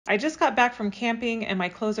I just got back from camping and my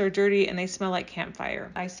clothes are dirty and they smell like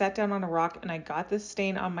campfire. I sat down on a rock and I got this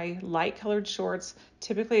stain on my light colored shorts.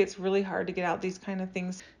 Typically it's really hard to get out these kind of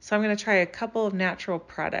things, so I'm going to try a couple of natural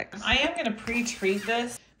products. I am going to pre-treat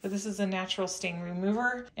this, but this is a natural stain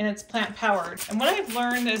remover and it's plant powered. And what I've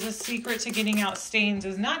learned as a secret to getting out stains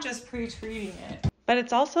is not just pre-treating it, but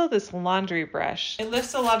it's also this laundry brush. It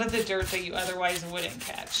lifts a lot of the dirt that you otherwise wouldn't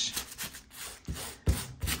catch.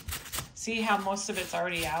 See how most of it's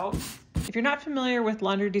already out? If you're not familiar with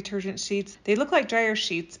laundry detergent sheets, they look like dryer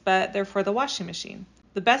sheets, but they're for the washing machine.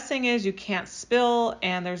 The best thing is you can't spill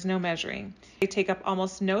and there's no measuring. They take up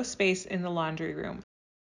almost no space in the laundry room.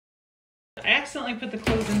 I accidentally put the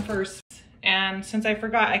clothes in first, and since I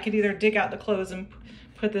forgot, I could either dig out the clothes and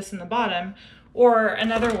put this in the bottom, or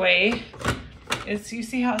another way is, you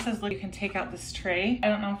see how it says, look, you can take out this tray. I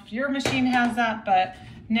don't know if your machine has that, but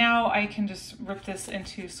now I can just rip this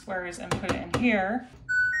into squares and put it in here.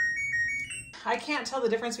 I can't tell the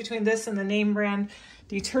difference between this and the name brand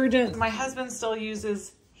detergent. My husband still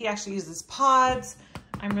uses, he actually uses pods.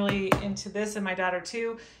 I'm really into this, and my daughter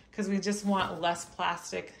too, because we just want less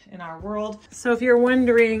plastic in our world. So if you're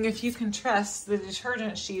wondering if you can trust the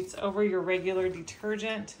detergent sheets over your regular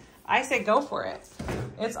detergent, I say go for it.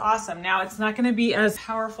 It's awesome. Now it's not gonna be as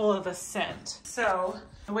powerful of a scent. So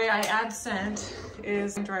the way I add scent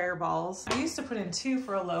is dryer balls. I used to put in 2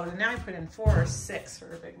 for a load, and now I put in 4 or 6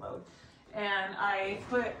 for a big load. And I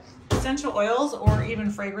put essential oils or even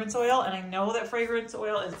fragrance oil, and I know that fragrance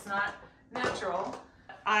oil is not natural.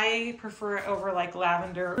 I prefer it over like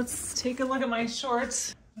lavender. Let's take a look at my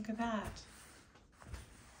shorts. Look at that.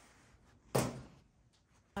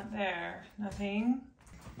 Not there, nothing.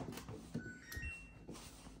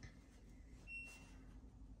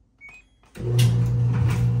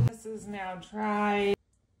 This is now dry.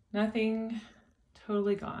 Nothing,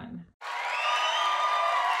 totally gone.